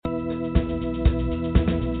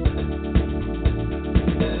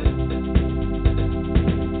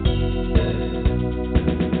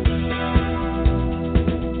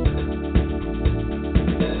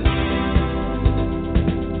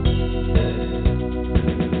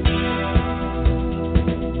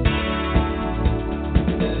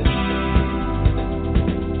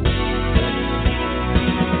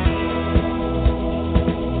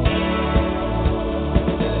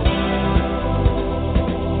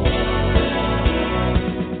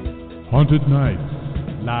Haunted Nights,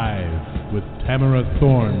 live with Tamara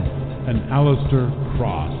Thorne and Alistair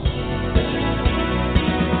Cross.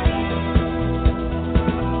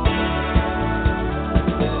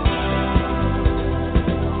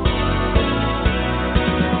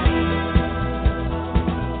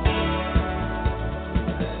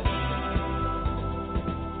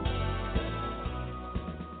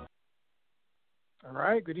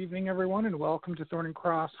 Good evening, everyone, and welcome to Thorne and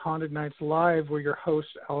Cross Haunted Nights Live. We're your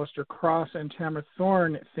hosts, Alistair Cross and Tamara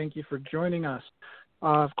Thorne. Thank you for joining us.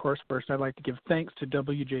 Of course, first I'd like to give thanks to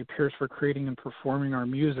W.J. Pierce for creating and performing our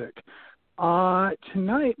music.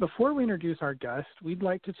 Tonight, before we introduce our guest, we'd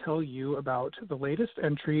like to tell you about the latest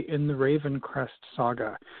entry in the Ravencrest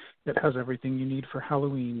saga. It has everything you need for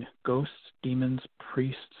Halloween: ghosts, demons,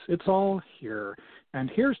 priests. It's all here. And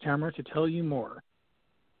here's Tamara to tell you more.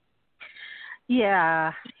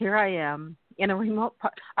 Yeah, here I am in a remote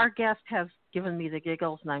part. Our guest has given me the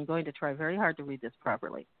giggles, and I'm going to try very hard to read this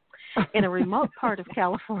properly. In a remote part of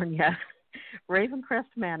California, Ravencrest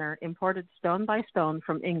Manor, imported stone by stone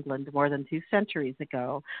from England more than 2 centuries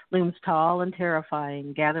ago, looms tall and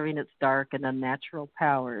terrifying, gathering its dark and unnatural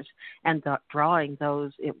powers and drawing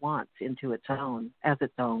those it wants into its own, as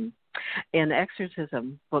its own. In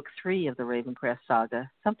Exorcism, Book 3 of the Ravencrest saga,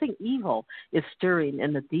 something evil is stirring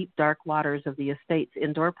in the deep, dark waters of the estate's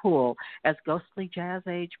indoor pool as ghostly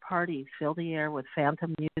jazz-age parties fill the air with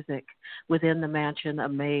phantom music. Within the mansion, a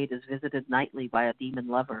maid is visited nightly by a demon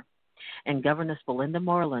lover. And Governess Belinda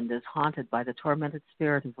Moreland is haunted by the tormented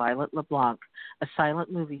spirit of Violet LeBlanc, a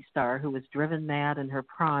silent movie star who is driven mad in her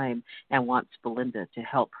prime and wants Belinda to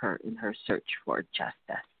help her in her search for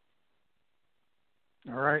justice.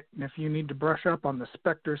 All right, and if you need to brush up on the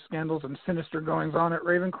specters, scandals, and sinister goings-on at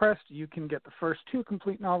Ravencrest, you can get the first 2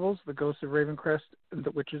 complete novels, The Ghosts of Ravencrest and The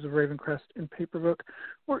Witches of Ravencrest in paperback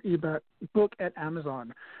or ebook at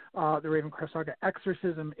Amazon. The Ravencrest saga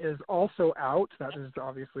Exorcism is also out. That is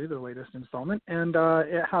obviously the latest installment, and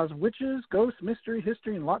it has witches, ghosts, mystery,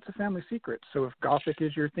 history, and lots of family secrets. So if Gothic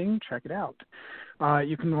is your thing, check it out.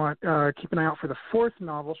 You can keep an eye out for the 4th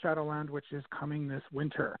novel, Shadowland, which is coming this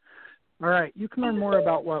winter. All right, you can learn more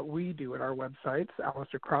about what we do at our websites,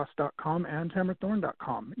 alistaircross.com and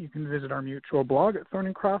tamarathorne.com. You can visit our mutual blog at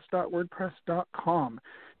thorneandcross.wordpress.com.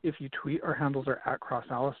 If you tweet, our handles are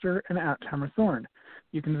 @CrossAlistair and @TamaraThorne.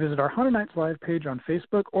 You can visit our Haunted Nights Live page on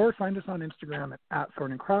Facebook or find us on Instagram at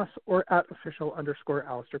 @ThorneandCross or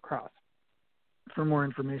 @official_Alistair Cross. For more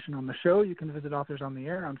information on the show, you can visit Authors on the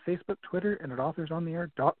Air on Facebook, Twitter, and at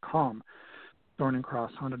authorsontheair.com. Thorne and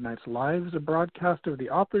Cross Haunted Nights Live is a broadcast of the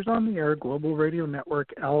Authors on the Air Global Radio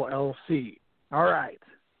Network, LLC. All right,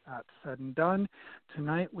 that's said and done.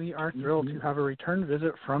 Tonight we are thrilled to have a return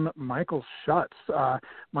visit from Michael Schutz.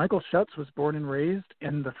 Michael Schutz was born and raised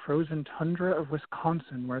in the frozen tundra of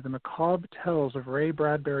Wisconsin, where the macabre tales of Ray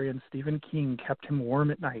Bradbury and Stephen King kept him warm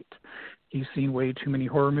at night. He's seen way too many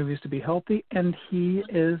horror movies to be healthy, and he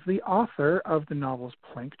is the author of the novels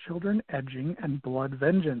Plank Children, Edging, and Blood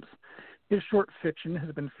Vengeance. His short fiction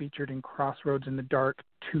has been featured in Crossroads in the Dark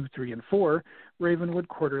 2, 3, and 4, Ravenwood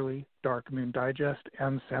Quarterly, Dark Moon Digest,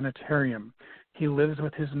 and Sanitarium. He lives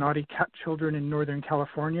with his naughty cat children in Northern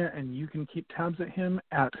California, and you can keep tabs at him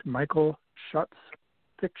at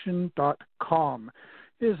michaelschutzfiction.com.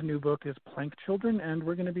 His new book is Plank Children, and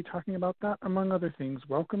we're going to be talking about that, among other things.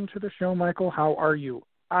 Welcome to the show, Michael. How are you?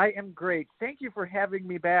 I am great. Thank you for having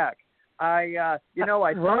me back. I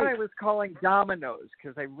thought I was calling Domino's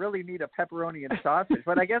because I really need a pepperoni and sausage,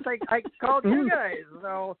 but I guess I called you guys,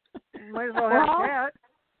 so might as well have that.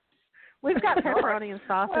 We've got pepperoni and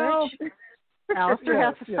sausage. Alistair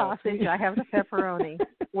has the sausage. I have the pepperoni.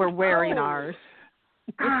 We're wearing ours.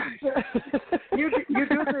 Gosh. You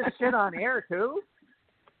do this shit on air, too?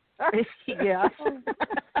 Yes.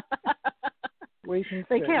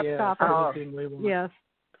 They can't stop us. Yes.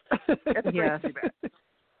 Yes.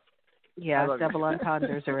 Yeah, double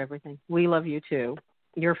entendres are everything. We love you too.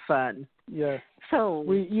 You're fun. Yes. So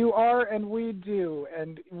you are, and we do,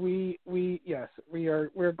 and we're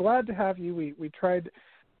glad to have you. We tried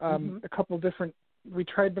a couple different. We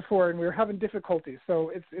tried before, and we were having difficulties.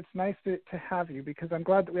 So it's nice to have you, because I'm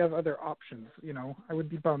glad that we have other options. You know, I would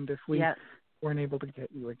be bummed if we weren't able to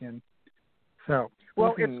get you again. So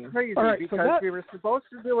it's crazy because we were supposed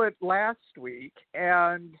to do it last week,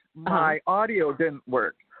 and my audio didn't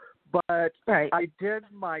work. But I did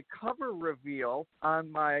my cover reveal on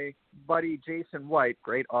my buddy Jason White,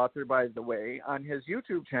 great author, by the way, on his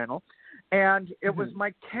YouTube channel, and it was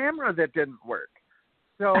my camera that didn't work.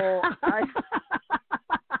 So, I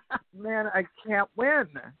can't win.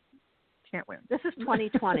 This is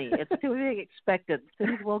 2020. It's to be expected.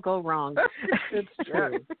 Things will go wrong. It's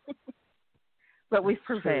true. But we've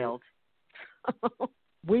prevailed.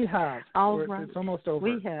 We have. All right. It's almost over.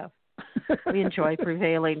 We have. We enjoy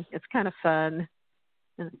prevailing. It's kind of fun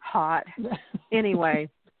and hot. Anyway,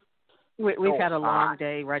 we've had a long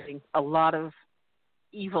day writing a lot of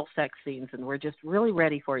evil sex scenes, and we're just really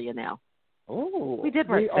ready for you now. Oh, we did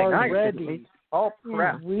write sex scenes, ready. Didn't we? All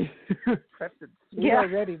prepped. We are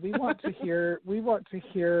ready. We want to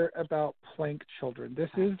hear about Plank Children. This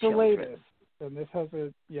is the latest, and this has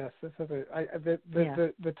a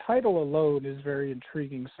the title alone is very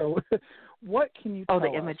intriguing. So, what can you tell the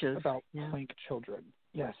us images about Plank Children?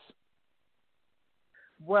 Yes.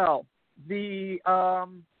 Well, the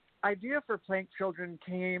idea for Plank Children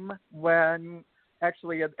came when,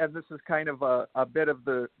 actually, and this is kind of a bit of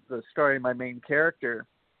the story of my main character,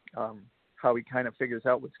 how he kind of figures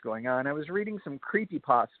out what's going on. I was reading some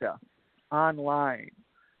creepypasta online,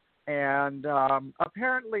 and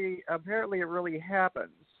apparently it really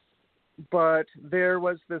happens. But there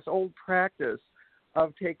was this old practice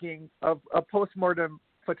of taking a postmortem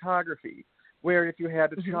photography, where if you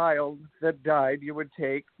had a child that died, you would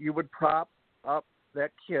prop up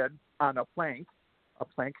that kid on a plank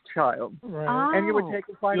child, and you would take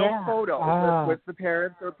a final photo with the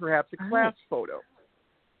parents or perhaps a class photo.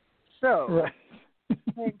 So,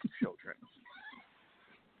 Plank Children.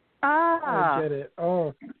 I get it.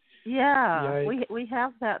 Oh. Yeah, we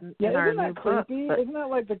have that in our new book. Isn't that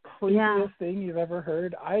like the creepiest thing you've ever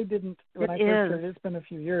heard? I didn't when I first heard it. It's been a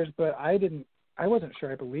few years, but I wasn't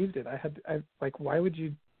sure I believed it. I why would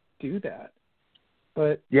you do that?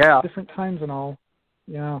 But different times and all.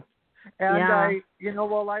 Yeah. And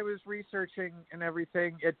while I was researching and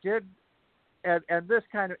everything, it did, and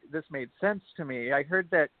this made sense to me. I heard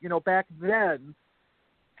that, back then,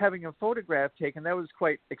 having a photograph taken, that was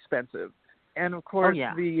quite expensive. And of course,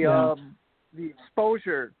 the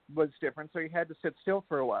exposure was different, so you had to sit still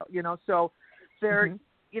for a while. So there,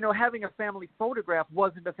 having a family photograph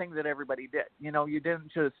wasn't a thing that everybody did. You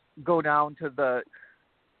didn't just go down to the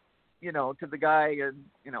guy and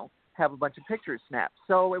have a bunch of pictures snapped.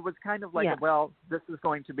 So it was kind of like, well, this is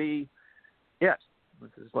going to be it.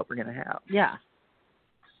 This is what we're going to have. Yeah.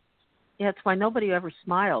 Yeah, it's why nobody ever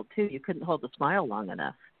smiled, too. You couldn't hold the smile long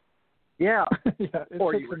enough. Yeah.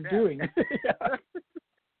 Or you were doing.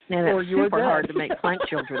 And it's super hard to make Plank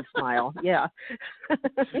Children smile. Yeah.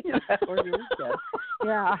 Or you were dead.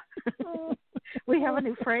 Yeah. We have a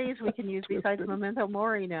new phrase we can use besides Memento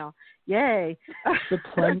Mori now. Yay. The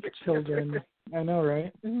Plank Children. I know,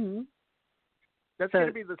 right? Mm-hmm. That's going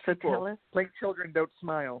to be the sequel. Plank Children Don't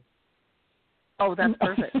Smile. Oh, that's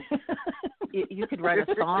perfect. You could write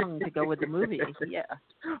a song to go with the movie. Yeah.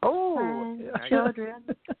 Oh, children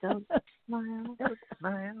don't smile. Don't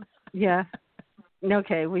smile. Yeah.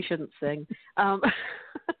 Okay, we shouldn't sing. Or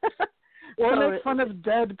make fun of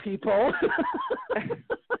dead people.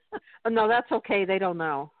 No, that's okay. They don't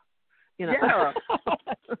know. Yeah.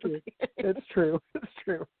 It's true. It's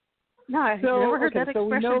true. No, I've never heard that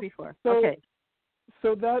expression before.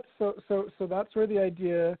 So that's where the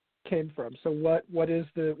idea came from. So what is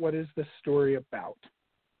the story about?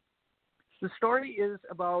 The story is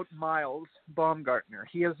about Miles Baumgartner.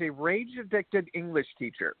 He is a rage-addicted English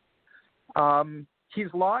teacher.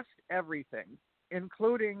 He's lost everything,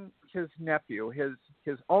 including his nephew,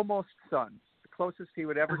 his almost son, the closest he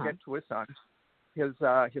would ever get to his son.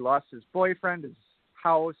 He lost his boyfriend, his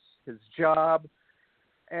house, his job,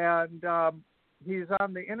 and he's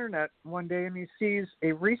on the internet one day and he sees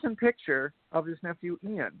a recent picture of his nephew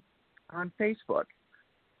Ian on Facebook.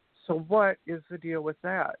 So what is the deal with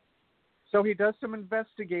that? So he does some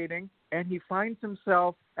investigating and he finds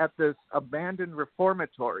himself at this abandoned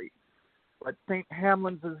reformatory. But St.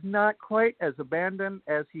 Hamlin's is not quite as abandoned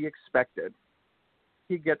as he expected.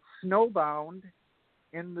 He gets snowbound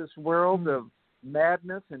in this world of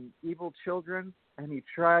madness and evil children, and he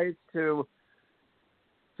tries to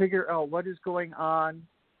figure out what is going on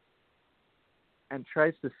and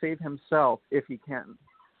tries to save himself if he can,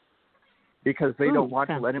 because they don't want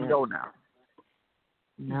to let him go now.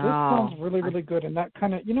 No. This sounds really, really good, and that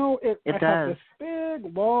kind of, I have this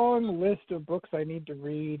big, long list of books I need to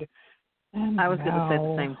read. And I was going to say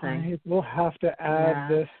the same thing. We'll have to add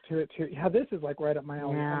this to it too. Yeah, this is like right up my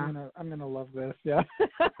alley. Yeah. I'm gonna love this. Yeah.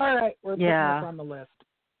 All right, we're putting this on the list.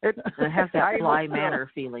 It has that Bly Manor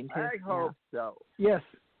feeling too. I hope so. Yes.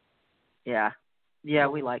 Yeah. Yeah,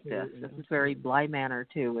 we like this. This is very Bly Manor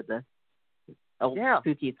too, with the old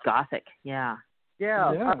spooky gothic. Yeah.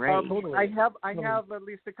 Yeah. Totally. I have at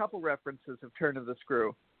least a couple references of Turn of the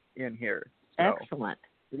Screw in here. So. Excellent.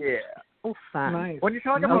 Yeah. Oh, fun. Nice. When you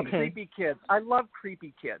talk about creepy kids, I love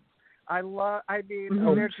creepy kids.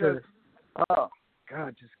 They're just,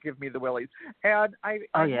 God, just give me the willies. And I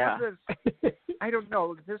have this, I don't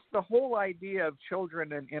know, just the whole idea of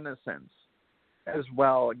children and innocence as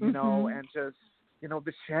well, you know, and just, you know,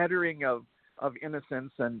 the shattering of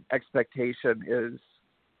innocence and expectation is,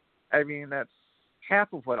 I mean, that's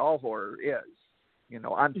half of what all horror is, you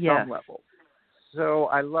know, on some level. So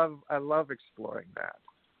I love exploring that.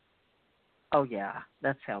 Oh yeah,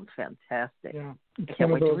 that sounds fantastic. Yeah, I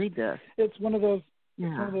can't wait to read this. It's one of those.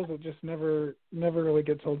 It's one of those that just never really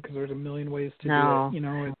gets old because there's a million ways to do it. You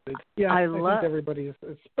know, I think everybody is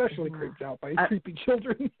especially creeped out by creepy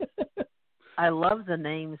children. I love the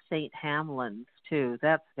name St. Hamlin's too.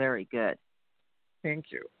 That's very good. Thank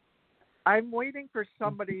you. I'm waiting for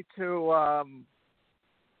somebody to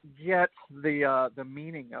get the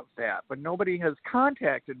meaning of that, but nobody has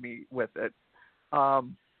contacted me with it.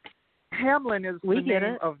 Hamlin is the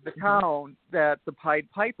name of the town that the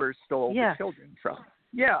Pied Piper stole the children from.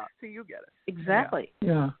 Yeah, so you get it. Exactly.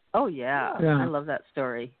 Yeah. Oh, yeah. I love that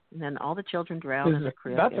story. And then all the children drown in the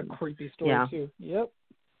creek. That's a creepy story, too. Yep.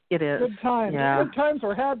 It is. Good times. Yeah. Good times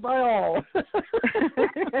were had by all.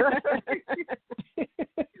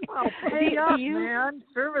 Well, pay up, man.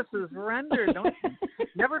 Services rendered. Don't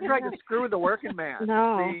never try to screw the working man.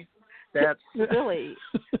 No. See? That's really.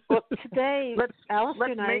 Well, today,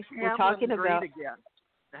 Alistair and I were talking about. Again.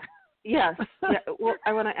 Yes. Yeah. Well,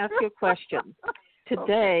 I want to ask you a question.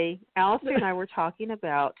 Today, Alistair and I were talking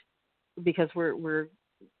about, because we're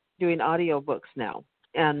doing audiobooks now,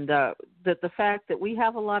 and that the fact that we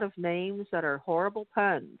have a lot of names that are horrible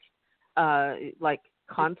puns, like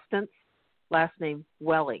Constance, last name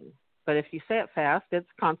Welling. But if you say it fast, it's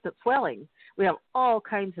Constance Welling. We have all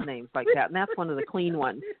kinds of names like that, and that's one of the clean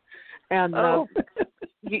ones. And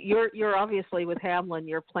you're obviously with Hamlin,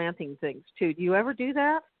 you're planting things too. Do you ever do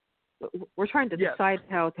that? We're trying to decide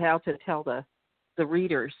how to tell the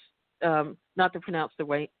readers not to pronounce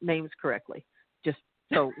the names correctly, just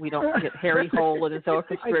so we don't get Harry Hole and his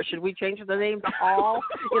orchestra. Should we change the name to Hall?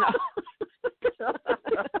 You know.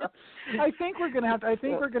 I think we're gonna have to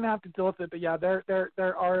deal with it. But yeah, there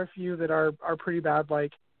are a few that are pretty bad.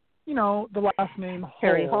 Like, you know, the last name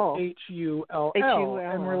Harry Hole, Hull,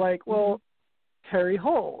 and we're like, well, Harry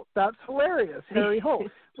Hole. That's hilarious, Harry Hole.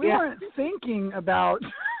 We weren't thinking about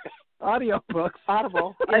audiobooks.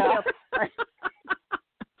 Audible.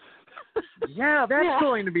 Yeah, that's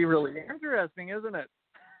going to be really interesting, isn't it?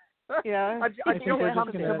 Yeah. I don't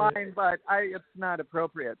come to mind, but it's not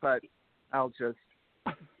appropriate. But I'll just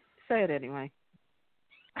say it anyway.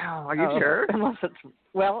 Oh, are you sure? Unless it's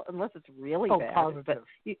really bad. Positive. But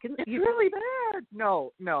it's really bad.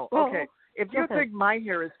 No. Well, okay. If you think my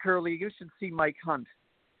hair is curly, you should see Mike Hunt.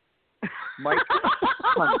 Mike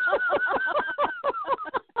Hunt.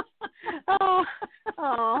 Oh.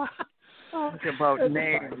 Talk about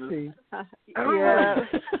names. Yeah.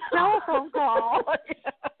 Telephone call.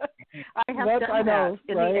 I have done that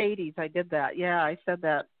in the 80s. I did that. Yeah, I said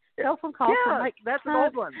that. Telephone call from Mike. That's an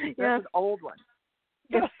old one. That's an old one.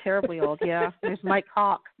 It's terribly old, yeah. There's Mike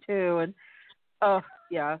Hawk, too. And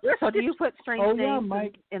yeah. So do you put strange names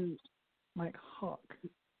in Mike Hawk.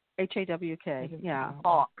 Hawk. Yeah.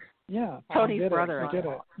 Hawk. Yeah. Tony's brother. I get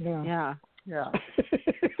it. Yeah.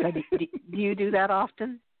 So do you do that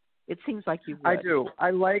often? It seems like you would. I do. I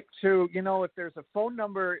like to, if there's a phone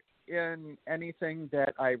number in anything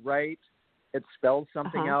that I write, it spells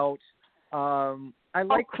something out. I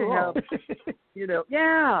like to have, I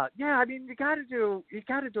mean, you got to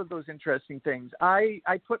do those interesting things. I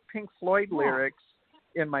put Pink Floyd lyrics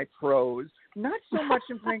in my prose, not so much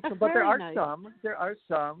in Pink, but there are some. There are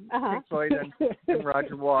some Pink Floyd and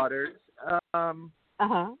Roger Waters. The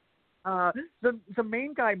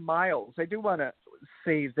main guy, Miles, I do want to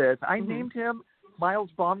say this. I named him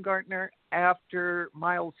Miles Baumgartner after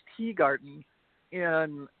Miles Teagarden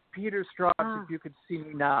in Peter Straub's If You Could See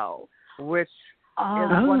Me Now, which is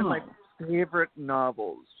one of my favorite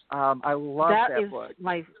novels. I love that book.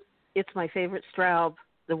 It's my favorite Straub,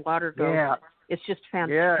 The Water Ghost. Yeah. It's just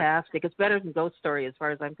fantastic. It's better than Ghost Story as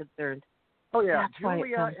far as I'm concerned. Oh, yeah. That's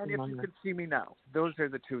Julia and If You Could See Me Now. Those are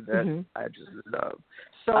the two that I just love.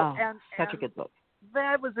 So, such a good book.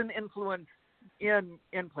 That was an influence in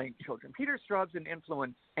playing children. Peter Straub's an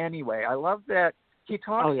influence anyway. I love that he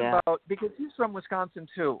talks about, because he's from Wisconsin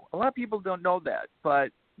too. A lot of people don't know that,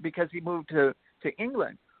 but because he moved to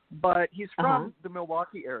England. But he's from the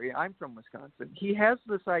Milwaukee area. I'm from Wisconsin. He has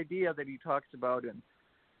this idea that he talks about in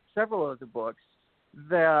several of the books,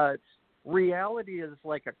 that reality is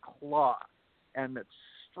like a cloth, and it's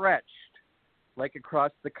stretched like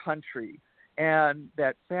across the country, and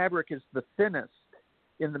that fabric is the thinnest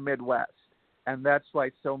in the Midwest, and that's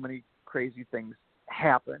why so many crazy things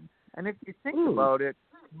happen. And if you think about it,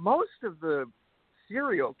 most of the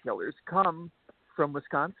serial killers come from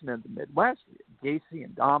Wisconsin and the Midwest. Gacy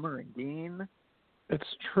and Dahmer and Dean.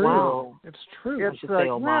 It's true. Wow. It's true. It's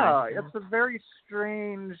a very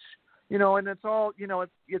strange, and it's all,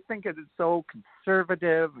 you think it's so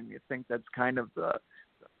conservative, and you think that's kind of the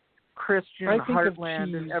Christian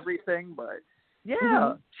heartland and everything, but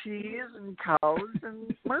cheese and cows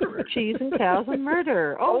and murder. Cheese and cows and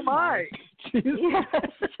murder. Oh my! Cheese. Yes,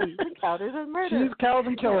 cheese and cows and murder. Cheese, cows,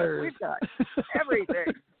 and killers. We've got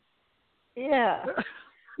everything. Yeah,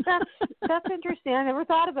 that's interesting. I never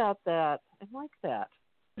thought about that. I like that.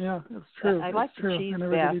 Yeah, that's true. I like the cheese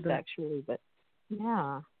best, actually, but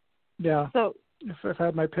yeah. Yeah. So if I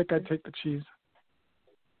had my pick, I'd take the cheese.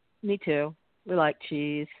 Me too. We like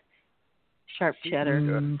cheese. Sharp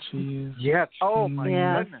cheddar. Cheese. Yes. Oh, my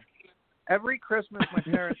goodness. Every Christmas, my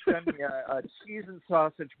parents send me a cheese and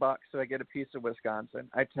sausage box so I get a piece of Wisconsin.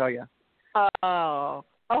 I tell you. Oh,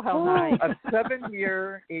 how nice. A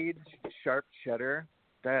 7-year aged sharp cheddar.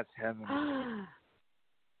 That's heaven.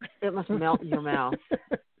 It must melt in your mouth.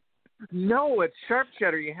 No, it's sharp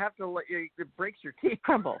cheddar. You have to it breaks your teeth.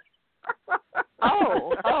 Crumble.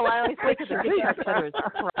 Oh, I always think of the good sharp cheddar as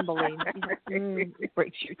crumbling. It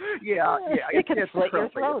breaks your teeth. Yeah. It can slit your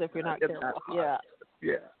throat if you're not careful. Yeah.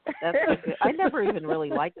 That's so good. I never even really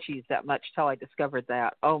liked cheese that much till I discovered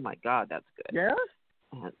that. Oh my God, that's good.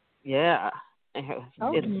 Yeah. Yeah.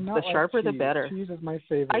 The sharper the better. Cheese is my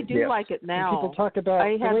favorite. I do like it now. When people talk about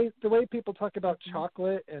the way people talk about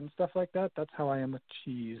chocolate and stuff like that. That's how I am with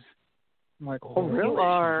cheese. I'm like, really? You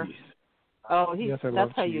are. Cheese. Oh, yes,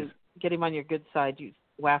 that's how you get him on your good side. You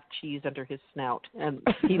waft cheese under his snout, and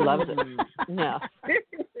he loves it. Yeah.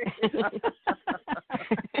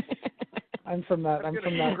 I'm from that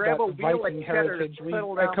Viking heritage.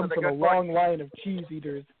 I come from a long line of cheese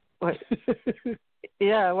eaters. What?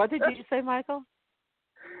 Yeah, what did you say, Michael?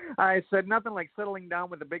 I said nothing like settling down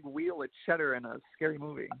with a big wheel of cheddar in a scary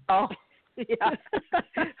movie. Oh, yeah.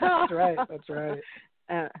 That's right.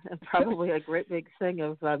 And probably a great big thing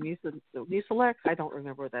of Mucilex. I don't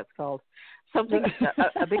remember what that's called. Something,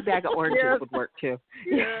 a big bag of oranges would work too.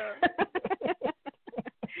 Yeah.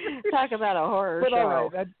 Talk about a horror show. All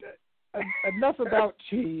right, enough about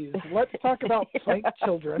cheese. Let's talk about plank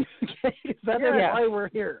children. That is why we're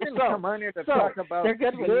here. Come on here to talk about. They're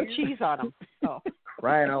good with cheese on them. Oh.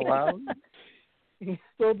 Right out loud.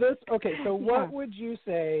 So what would you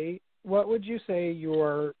say? What would you say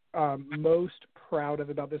you're most proud of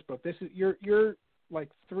about this book? This is you're like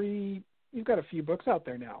three. You've got a few books out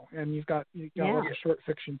there now, and you've got a lot of short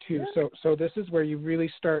fiction too. Yeah. So this is where you really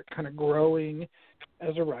start kind of growing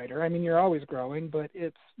as a writer. I mean, you're always growing, but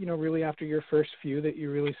it's really after your first few that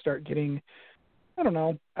you really start getting, I don't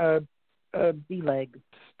know, a leg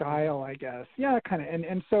style, I guess. Yeah, kind of.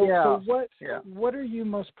 And so what are you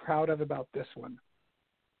most proud of about this one?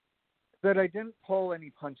 That I didn't pull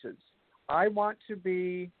any punches. I want to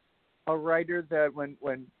be a writer that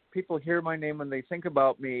when people hear my name, when they think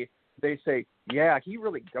about me, they say, yeah, he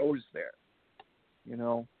really goes there,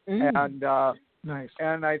 and nice.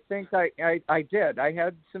 And I think I did. I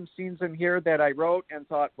had some scenes in here that I wrote and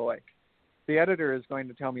thought, boy, the editor is going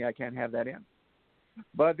to tell me I can't have that in.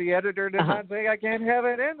 But the editor did not say I can't have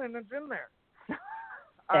it in, and it's in there.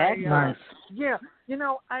 Nice. Yeah,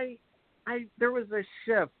 there was a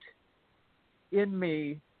shift in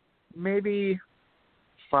me maybe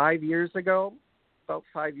 5 years ago, about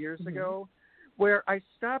 5 years ago, where I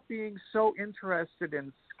stopped being so interested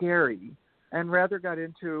in scary and rather got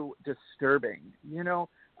into disturbing.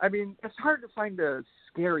 I mean, it's hard to find a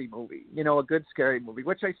scary movie, a good scary movie,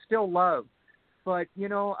 which I still love. But,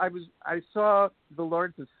 I saw The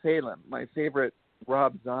Lords of Salem, my favorite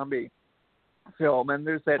Rob Zombie film, and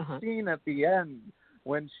there's that scene at the end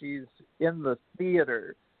when she's in the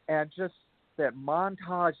theater and just that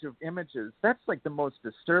montage of images. That's like the most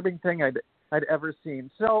disturbing thing I'd ever seen.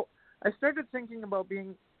 So I started thinking about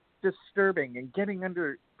being disturbing and getting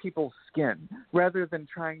under people's skin rather than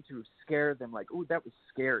trying to scare them like, oh, that was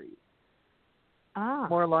scary.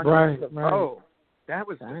 More along the lines of, oh, that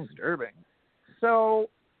was disturbing. So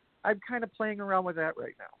I'm kind of playing around with that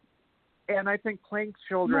right now. And I think Plank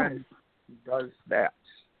Children does that.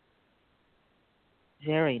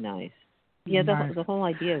 Very nice. Yeah, the whole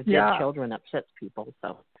idea of dead children upsets people,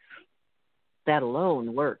 so that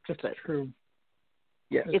alone works. It's true.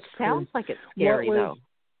 Yes, it sounds like it's scary, though.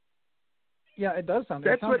 Yeah, it does sound.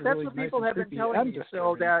 That's what really people nice have been telling me.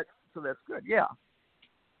 So that's good. Yeah.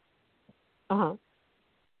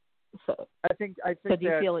 So I think do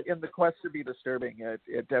you feel in the quest to be disturbing,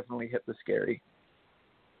 it definitely hit the scary.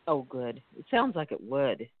 Oh, good. It sounds like it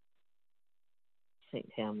would. St.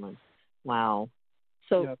 Hamlin. Wow.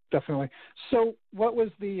 So yeah, definitely. So what was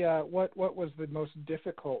the what was the most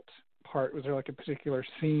difficult part? Was there like a particular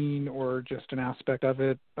scene or just an aspect of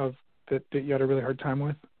it that you had a really hard time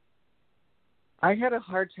with? I had a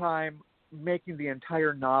hard time making the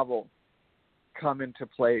entire novel come into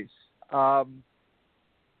place.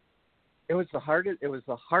 It was the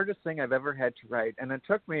hardest thing I've ever had to write, and it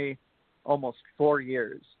took me almost 4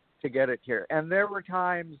 years to get it here. And there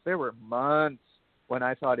were months when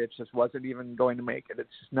I thought it just wasn't even going to make it. It's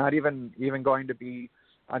just not even going to be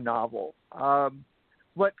a novel.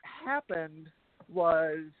 What happened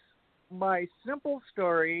was my simple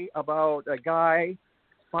story about a guy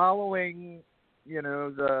following,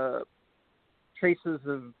 the traces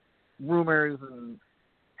of rumors and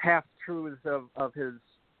half-truths of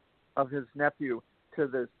his nephew to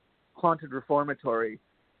this haunted reformatory.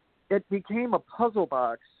 It became a puzzle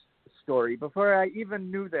box story before I even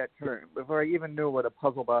knew that term, before I even knew what a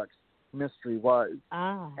puzzle box mystery was.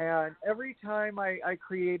 And every time I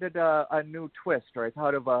created a new twist, or I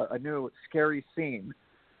thought of a new scary scene,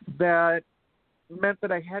 that meant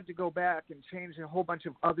that I had to go back and change a whole bunch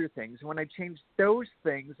of other things. When I changed those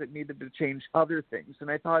things, it needed to change other things.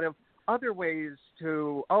 And I thought of other ways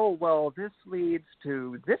to, this leads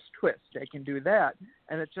to this twist. I can do that.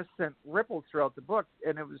 And it just sent ripples throughout the book.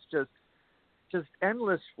 And it was just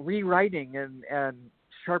endless rewriting and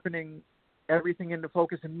sharpening everything into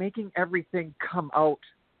focus and making everything come out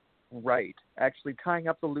right. Actually tying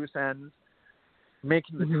up the loose ends,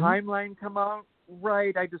 making the timeline come out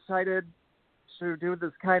right. I decided to do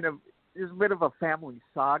this there's a bit of a family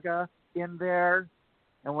saga in there.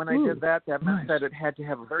 And when I did that meant that it had to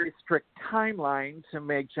have a very strict timeline to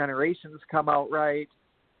make generations come out right.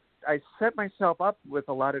 I set myself up with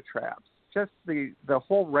a lot of traps. Just the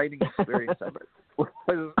whole writing experience of it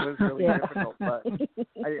was really difficult, but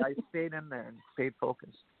I stayed in there and stayed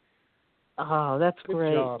focused. Oh, that's Good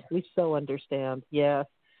great. job. We so understand. Yes.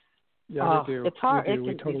 Yeah, we do. It's hard. We do.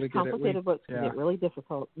 We totally these complicated books can get really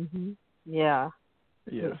difficult. Yeah.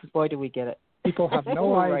 Yes. Boy, do we get it. People have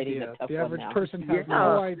no idea. The average person has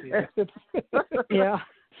no idea. Yeah.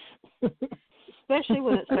 Especially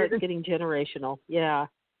when it starts getting generational. Yeah.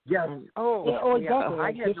 Yes. Exactly.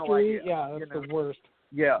 I had history, no idea. Yeah, that's the worst.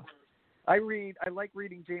 Yeah. I like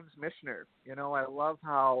reading James Michener. I love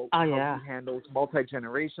how he handles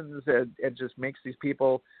multi-generations. It just makes these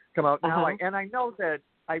people come out. Now I know that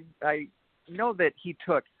I know that he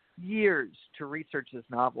took years to research his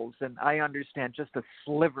novels, and I understand just a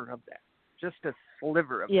sliver of that. Just a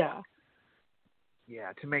sliver of that.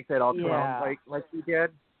 Yeah, to make that all come out like he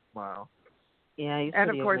did. Wow. Yeah, he's and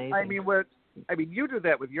of course, amazing. you do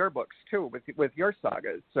that with your books too, with your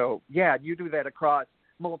sagas. So yeah, you do that across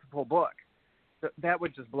multiple books. That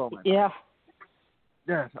would just blow my mind.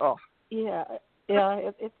 Yeah. Oh. Yeah.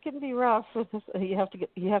 It can be rough. You have to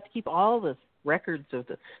keep all the records of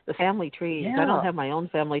the family trees. Yeah. I don't have my own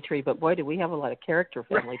family tree, but boy, do we have a lot of character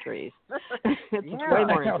family trees. It's way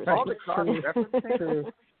more interesting. All the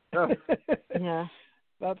cross-referencing. True. Yeah.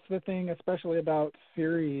 That's the thing, especially about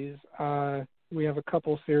series. We have a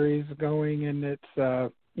couple series going, and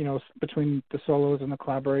it's between the solos and the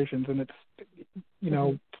collaborations, and it's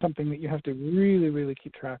something that you have to really, really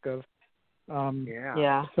keep track of.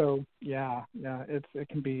 So it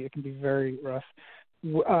can be very rough.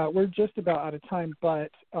 We're just about out of time, but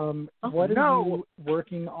what are you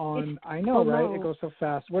working on? I know, right? It goes so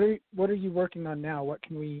fast. What are you working on now? What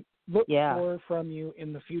can we look for from you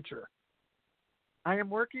in the future? I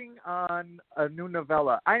am working on a new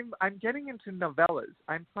novella. I'm getting into novellas.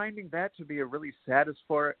 I'm finding that to be a really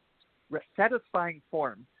satisfying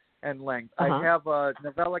form and length. I have a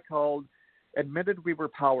novella called "Admitted We Were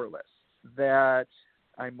Powerless" that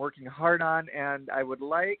I'm working hard on, and I would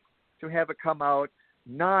like to have it come out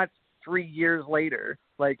not 3 years later,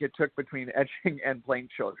 like it took between Etching and Plain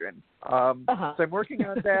Children. So I'm working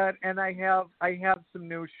on that, and I have some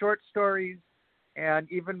new short stories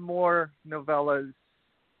and even more novellas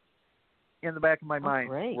in the back of my mind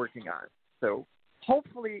working on. So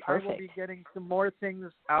hopefully I will be getting some more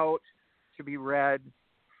things out to be read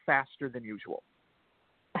faster than usual.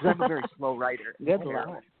 Because I'm a very slow writer. Good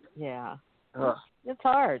luck. Yeah. It's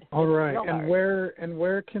hard. All right. And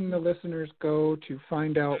where can the listeners go to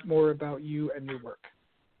find out more about you and your work?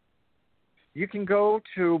 You can go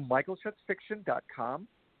to michaelschutzfiction.com.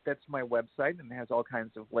 That's my website, and it has all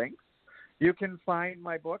kinds of links. You can find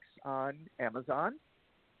my books on Amazon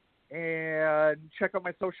and check out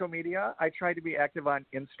my social media. I try to be active on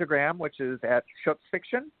Instagram, which is at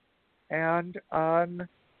SchutzFiction, and on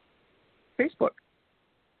Facebook,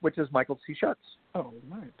 which is Michael C. Schutz. Oh,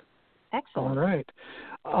 right. Excellent. All right.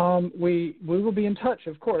 We will be in touch,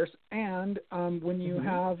 of course. And when you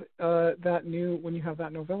have that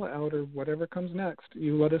novella out or whatever comes next,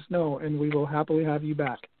 you let us know, and we will happily have you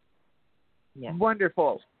back. Yeah.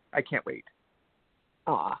 Wonderful. I can't wait.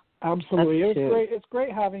 Absolutely. It's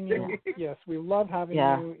great having you. Yes, we love having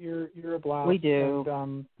you. You're a blast. We do.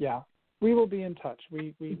 And, we will be in touch.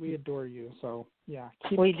 We adore you. So,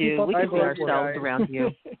 keep we can put ourselves work. around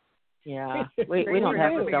you. Yeah. We don't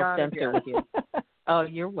have to self-censor with you. Oh,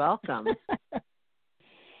 you're welcome.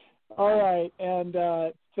 All right.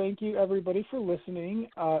 And thank you, everybody, for listening.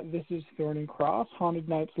 This is Thorne and Cross, Haunted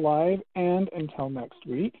Nights Live. And until next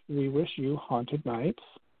week, we wish you haunted nights.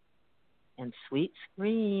 And sweet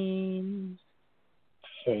screams.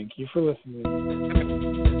 Thank you for listening.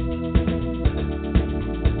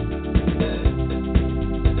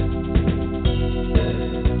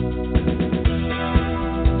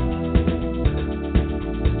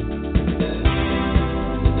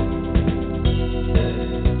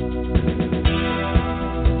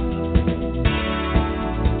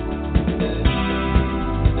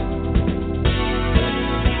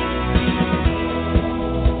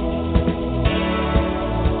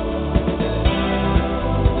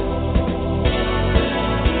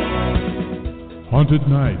 Haunted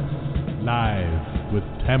Nights, live with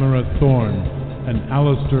Tamara Thorne and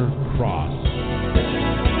Alistair Cross.